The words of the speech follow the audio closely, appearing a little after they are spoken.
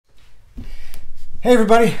Hey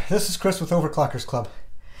everybody, this is Chris with Overclockersclub.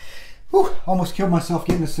 Whew, almost killed myself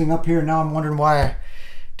getting this thing up here, and now I'm wondering why I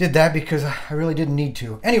did that, because I really didn't need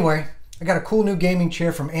to. Anyway, I got a cool new gaming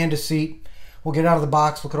chair from And a Seat. We'll get out of the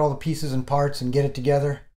box, look at all the pieces and parts, and get it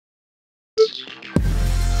together.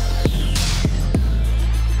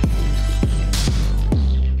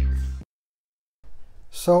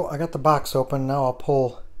 So I got the box open. Now I'll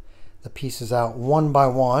pull the pieces out one by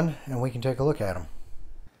one and we can take a look at them.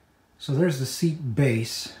 So there's the seat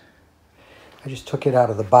base. I just took it out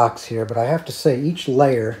of the box here, but I have to say each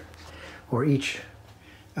layer or each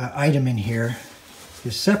item in here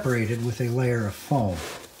is separated with a layer of foam.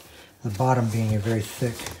 The bottom being a very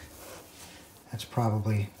thick, that's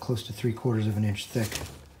probably close to 3/4 of an inch thick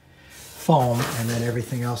foam, and then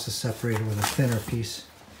everything else is separated with a thinner piece.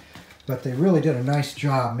 But they really did a nice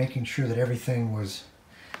job making sure that everything was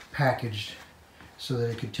packaged so that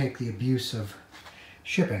it could take the abuse of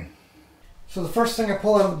shipping. So the first thing I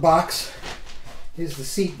pull out of the box is the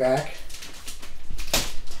seat back,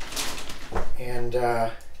 and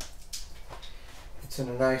it's in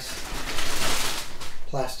a nice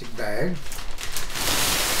plastic bag.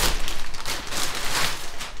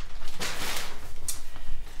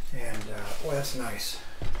 And boy, that's nice.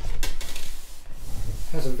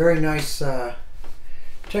 Has a very nice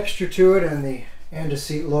texture to it, and the And a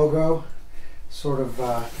Seat logo sort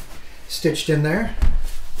of stitched in there.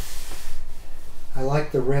 I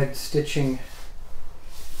like the red stitching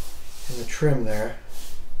in the trim there.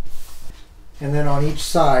 And then on each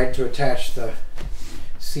side, to attach the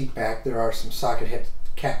seat back, there are some socket head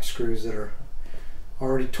cap screws that are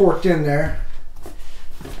already torqued in there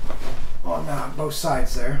on both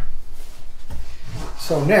sides there.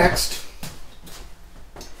 So next,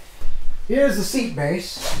 here's the seat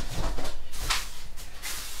base,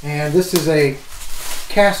 and this is a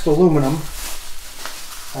cast aluminum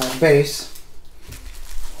base.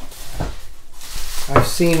 I've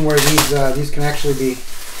seen where these can actually be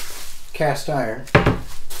cast iron.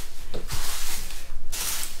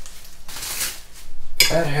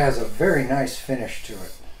 That has a very nice finish to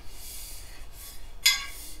it.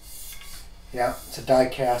 Yeah, it's a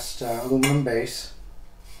die-cast aluminum base.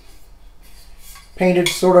 Painted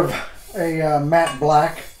sort of a matte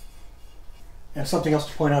black. And something else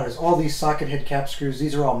to point out is all these socket head cap screws,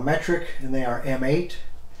 these are all metric and they are M8.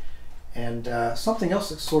 And something else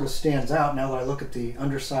that sort of stands out now that I look at the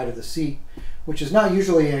underside of the seat, which is not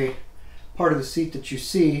usually a part of the seat that you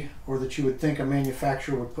see or that you would think a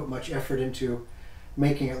manufacturer would put much effort into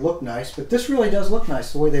making it look nice, but this really does look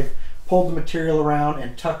nice, the way they've pulled the material around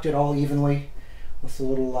and tucked it all evenly with the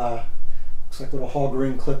little, looks like little hog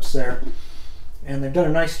ring clips there. And they've done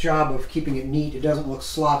a nice job of keeping it neat. It doesn't look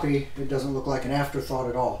sloppy. It doesn't look like an afterthought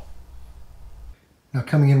at all. Now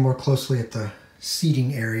coming in more closely at the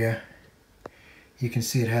seating area, you can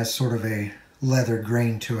see it has sort of a leather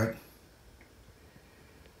grain to it.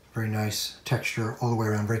 Very nice texture all the way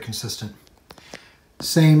around, very consistent.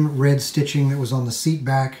 Same red stitching that was on the seat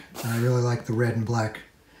back, and I really like the red and black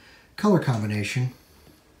color combination.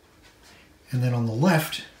 And then on the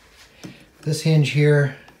left, this hinge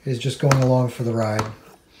here is just going along for the ride.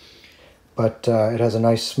 But it has a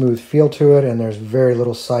nice smooth feel to it, and there's very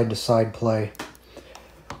little side-to-side play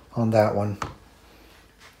on that one.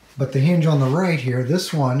 But the hinge on the right here,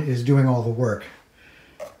 this one is doing all the work.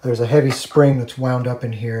 There's a heavy spring that's wound up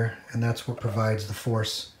in here, and that's what provides the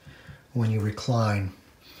force when you recline.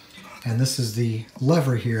 And this is the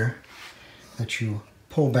lever here that you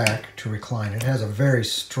pull back to recline. It has a very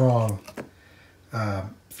strong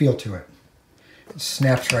feel to it. It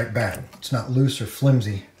snaps right back. It's not loose or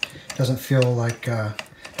flimsy. It doesn't feel like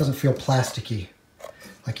doesn't feel plasticky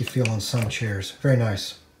like you feel on some chairs. Very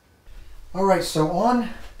nice. All right, so on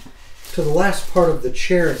to the last part of the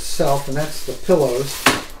chair itself, and that's the pillows.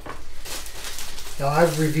 Now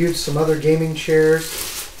I've reviewed some other gaming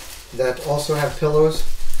chairs that also have pillows.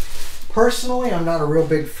 Personally, I'm not a real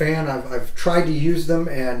big fan. I've tried to use them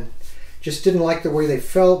and just didn't like the way they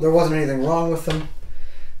felt. There wasn't anything wrong with them,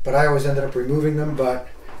 but I always ended up removing them. But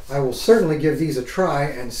I will certainly give these a try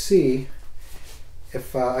and see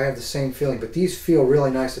if I have the same feeling. But these feel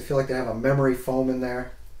really nice. I feel like they have a memory foam in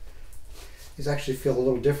there. These actually feel a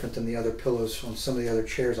little different than the other pillows on some of the other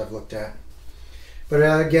chairs I've looked at. But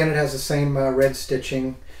again, it has the same red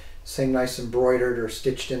stitching, same nice embroidered or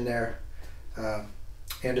stitched in there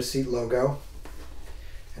And a Seat logo.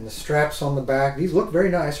 And the straps on the back, these look very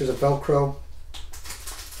nice. There's a Velcro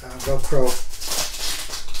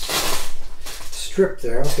strip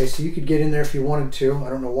there. Okay, so you could get in there if you wanted to. I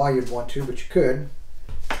don't know why you'd want to, but you could.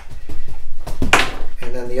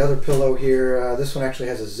 And then the other pillow here, this one actually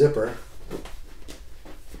has a zipper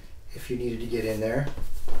if you needed to get in there.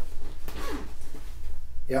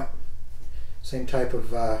 Yep, same type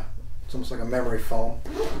of, it's almost like a memory foam.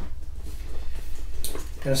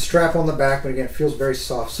 And a strap on the back, but again, it feels very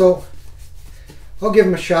soft. So I'll give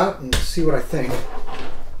them a shot and see what I think.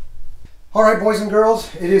 All right, boys and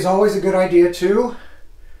girls, it is always a good idea to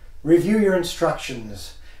review your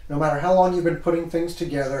instructions. No matter how long you've been putting things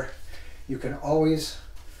together, you can always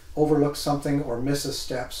overlook something or miss a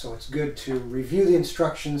step. So it's good to review the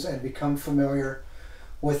instructions and become familiar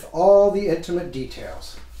with all the intimate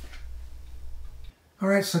details. All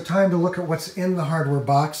right, so time to look at what's in the hardware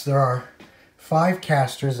box. There are 5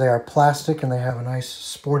 casters. They are plastic and they have a nice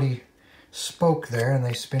sporty spoke there, and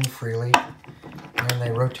they spin freely and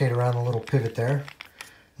they rotate around the little pivot there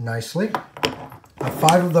nicely.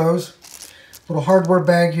 5 of those. Little hardware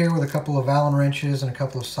bag here with a couple of Allen wrenches and a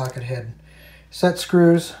couple of socket head set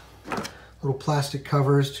screws. Little plastic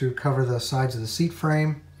covers to cover the sides of the seat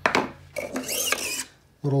frame.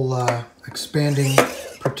 Little expanding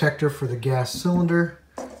protector for the gas cylinder.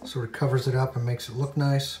 Sort of covers it up and makes it look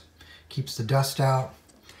nice. Keeps the dust out.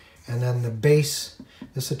 And then the base,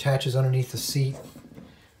 this attaches underneath the seat.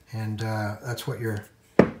 And that's what your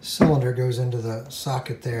cylinder goes into the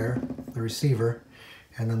socket there, the receiver.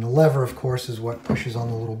 And then the lever, of course, is what pushes on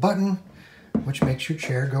the little button, which makes your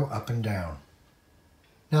chair go up and down.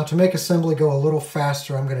 Now, to make assembly go a little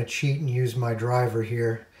faster, I'm going to cheat and use my driver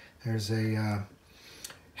here. There's a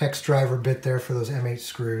hex driver bit there for those M8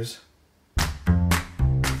 screws.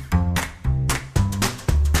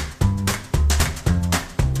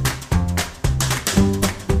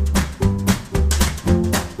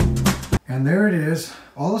 And there it is,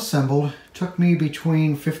 all assembled. Took me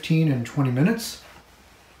between 15 and 20 minutes.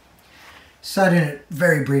 Sat in it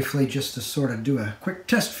very briefly just to sort of do a quick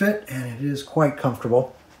test fit, and it is quite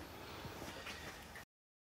comfortable.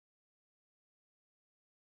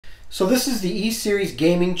 So this is the E-Series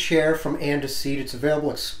gaming chair from And a Seat. It's available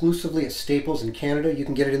exclusively at Staples in Canada. You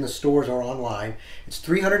can get it in the stores or online. It's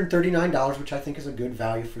 $339, which I think is a good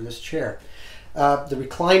value for this chair. The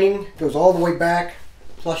reclining goes all the way back,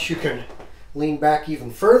 plus you can lean back even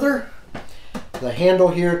further. The handle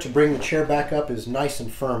here to bring the chair back up is nice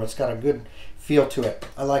and firm. It's got a good feel to it.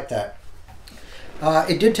 I like that.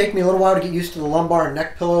 It did take me a little while to get used to the lumbar and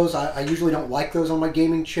neck pillows. I usually don't like those on my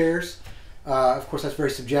gaming chairs. Of course, that's very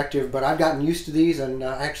subjective, but I've gotten used to these and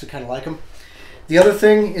I actually kind of like them. The other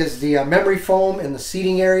thing is the memory foam in the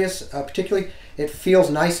seating areas, particularly. It feels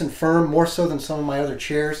nice and firm, more so than some of my other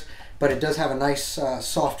chairs, but it does have a nice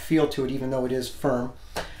soft feel to it, even though it is firm.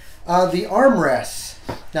 The armrests.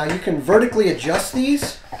 Now you can vertically adjust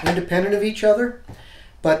these independent of each other,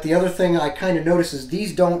 but the other thing I kind of notice is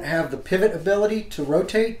these don't have the pivot ability to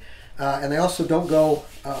rotate, and they also don't go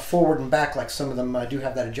forward and back like some of them do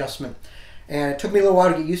have that adjustment. And it took me a little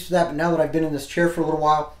while to get used to that, but now that I've been in this chair for a little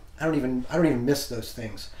while, I don't even miss those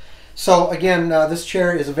things. So again, this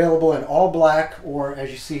chair is available in all black, or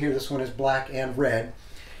as you see here, this one is black and red.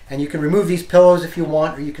 And you can remove these pillows if you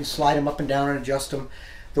want, or you can slide them up and down and adjust them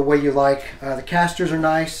the way you like. The casters are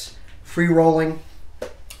nice, free rolling.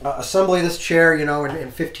 Assembly of this chair, you know,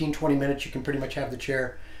 in 15-20 minutes you can pretty much have the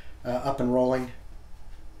chair up and rolling.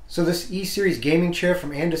 So this E-Series gaming chair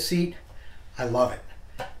from And a Seat, I love it.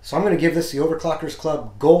 So I'm going to give this the Overclockers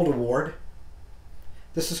Club Gold Award.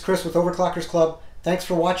 This is Chris with Overclockers Club. Thanks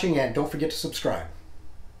for watching, and don't forget to subscribe.